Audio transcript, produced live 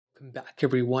Welcome back,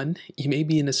 everyone. You may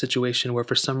be in a situation where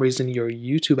for some reason your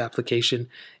YouTube application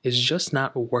is just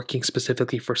not working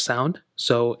specifically for sound.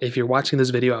 So if you're watching this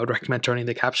video, I would recommend turning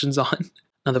the captions on.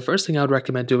 Now, the first thing I would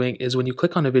recommend doing is when you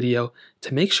click on a video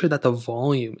to make sure that the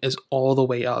volume is all the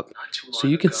way up. So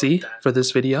you can see for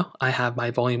this video, I have my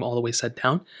volume all the way set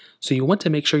down. So you want to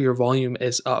make sure your volume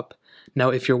is up. Now,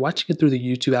 if you're watching it through the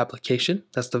YouTube application,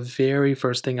 that's the very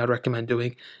first thing I'd recommend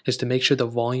doing is to make sure the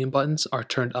volume buttons are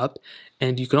turned up.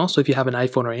 And you can also, if you have an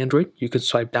iPhone or Android, you can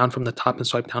swipe down from the top and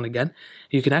swipe down again.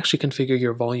 You can actually configure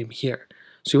your volume here.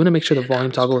 So you want to make sure the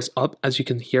volume toggle is up. As you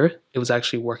can hear, it was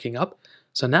actually working up.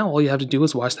 So now all you have to do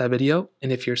is watch that video,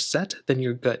 and if you're set, then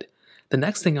you're good. The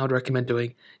next thing I would recommend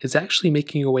doing is actually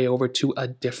making your way over to a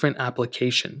different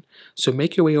application. So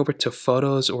make your way over to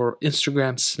Photos or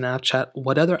Instagram, Snapchat,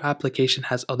 what other application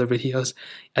has other videos.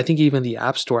 I think even the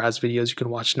App Store has videos you can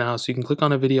watch now. So you can click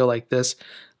on a video like this,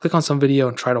 click on some video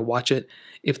and try to watch it.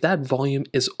 If that volume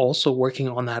is also working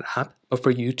on that app, but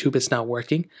for YouTube it's not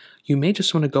working, you may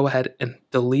just want to go ahead and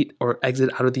delete or exit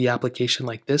out of the application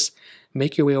like this,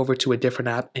 make your way over to a different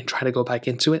app and try to go back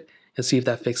into it and see if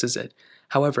that fixes it.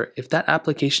 However, if that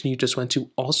application you just went to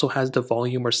also has the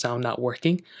volume or sound not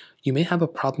working, you may have a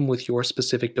problem with your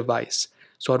specific device.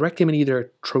 So I'd recommend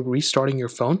either restarting your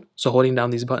phone, so holding down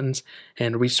these buttons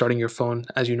and restarting your phone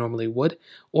as you normally would,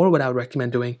 or what I would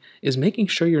recommend doing is making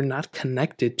sure you're not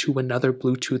connected to another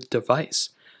Bluetooth device.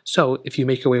 So if you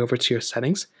make your way over to your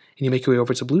settings and you make your way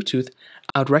over to Bluetooth,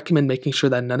 I would recommend making sure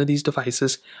that none of these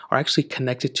devices are actually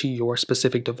connected to your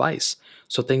specific device.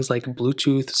 So things like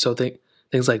Bluetooth,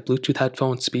 things like Bluetooth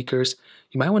headphones, speakers,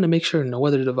 you might want to make sure no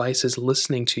other device is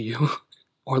listening to you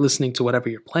or listening to whatever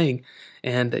you're playing.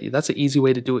 And that's an easy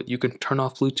way to do it. You can turn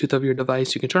off Bluetooth of your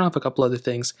device, you can turn off a couple other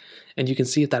things, and you can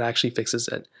see if that actually fixes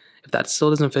it. If that still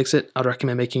doesn't fix it, I'd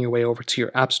recommend making your way over to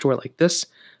your app store like this,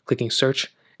 clicking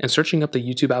search, and searching up the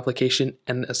YouTube application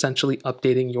and essentially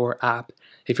updating your app.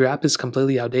 If your app is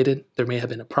completely outdated, there may have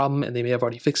been a problem and they may have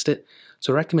already fixed it.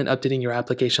 So I recommend updating your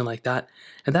application like that,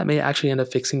 and that may actually end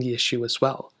up fixing the issue as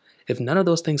well. If none of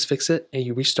those things fix it and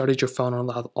you restarted your phone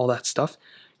and all that stuff,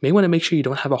 you may want to make sure you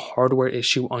don't have a hardware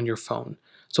issue on your phone.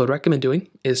 So what I'd recommend doing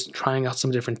is trying out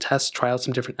some different tests, try out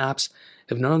some different apps.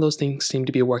 If none of those things seem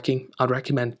to be working, I'd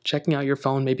recommend checking out your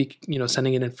phone, maybe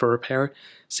sending it in for repair,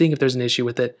 seeing if there's an issue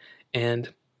with it, and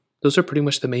those are pretty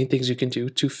much the main things you can do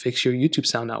to fix your YouTube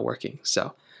sound not working.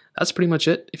 So that's pretty much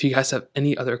it. If you guys have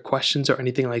any other questions or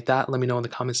anything like that, let me know in the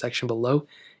comment section below.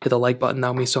 Hit the like button, that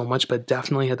would mean so much, but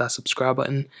definitely hit that subscribe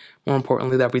button. More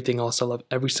importantly than everything else, I love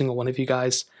every single one of you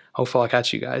guys. Hopefully I'll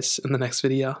catch you guys in the next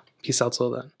video. Peace out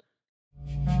till then.